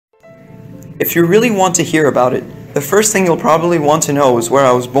If you really want to hear about it, the first thing you'll probably want to know is where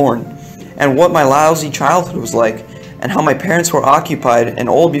I was born, and what my lousy childhood was like, and how my parents were occupied and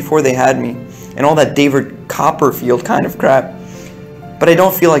old before they had me, and all that David Copperfield kind of crap. But I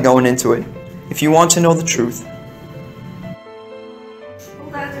don't feel like going into it, if you want to know the truth.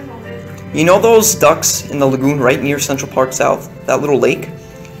 You know those ducks in the lagoon right near Central Park South, that little lake?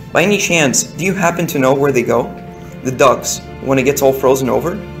 By any chance, do you happen to know where they go? The ducks, when it gets all frozen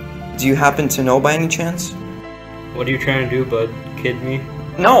over? Do you happen to know by any chance? What are you trying to do, bud? Kid me?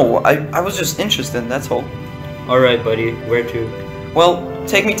 No, I was just interested, that's all. Alright, buddy. Where to? Well,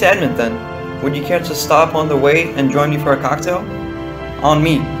 take me to Edmond then. Would you care to stop on the way and join me for a cocktail? On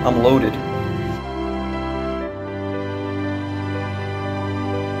me, I'm loaded.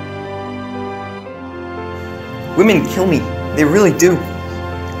 Women kill me, they really do.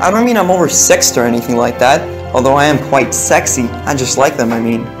 I don't mean I'm oversexed or anything like that, although I am quite sexy. I just like them, I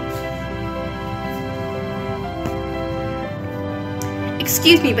mean.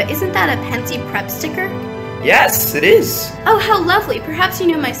 Excuse me, but isn't that a Pensy prep sticker? Yes, it is. Oh, how lovely. Perhaps you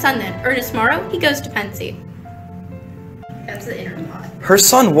know my son then. Ernest Morrow, he goes to Pensy. That's the inner thought. Her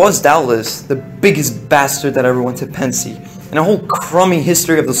son was doubtless the biggest bastard that ever went to Pensy, and a whole crummy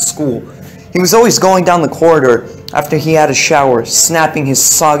history of the school. He was always going down the corridor after he had a shower, snapping his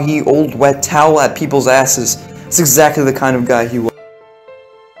soggy, old, wet towel at people's asses. That's exactly the kind of guy he was.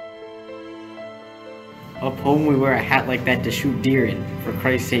 Up home we wear a hat like that to shoot deer in, for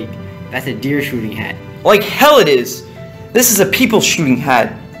Christ's sake. That's a deer shooting hat. Like hell it is! This is a people shooting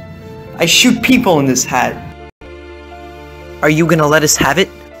hat. I shoot people in this hat. Are you gonna let us have it?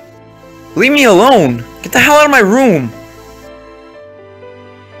 Leave me alone! Get the hell out of my room!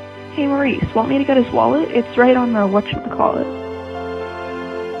 Hey Maurice, want me to get his wallet? It's right on the whatchamacallit.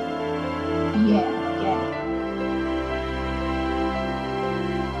 Yeah.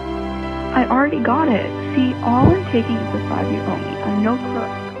 I already got it. See, all I'm taking is the 5 you owe me. I'm no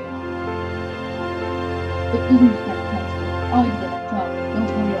crook. It isn't that pencil. I'll get a job. Don't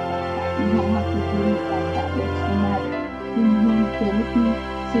worry about that. You don't have to worry about that. What's the matter? When you want to go with me,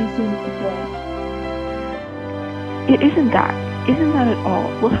 say so with the girl. It isn't that. Isn't that at all.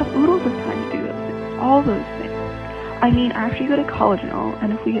 We'll have oodles of time to do those things. All those things. I mean, after you go to college and all,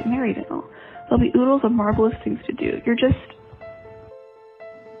 and if we get married and all, there'll be oodles of marvelous things to do. You're just...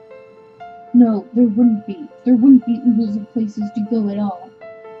 No, there wouldn't be. There wouldn't be oodles of places to go at all.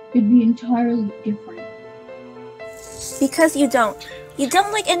 It'd be entirely different. Because you don't. You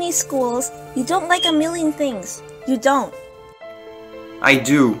don't like any schools. You don't like a million things. You don't. I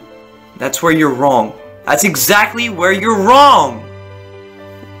do. That's where you're wrong. That's exactly where you're wrong!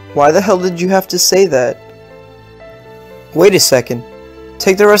 Why the hell did you have to say that? Wait a second.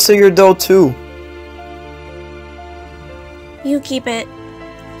 Take the rest of your dough too. You keep it.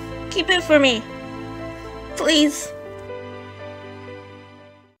 Keep it for me. Please.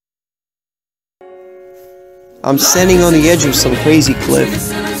 I'm standing on the edge of some crazy cliff.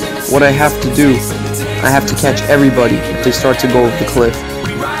 What I have to do, I have to catch everybody if they start to go over the cliff.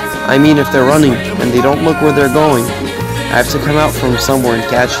 I mean, if they're running and they don't look where they're going, I have to come out from somewhere and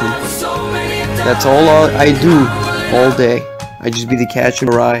catch them. That's all I do all day. I just be the catch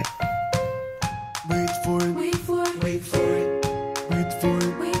and rye.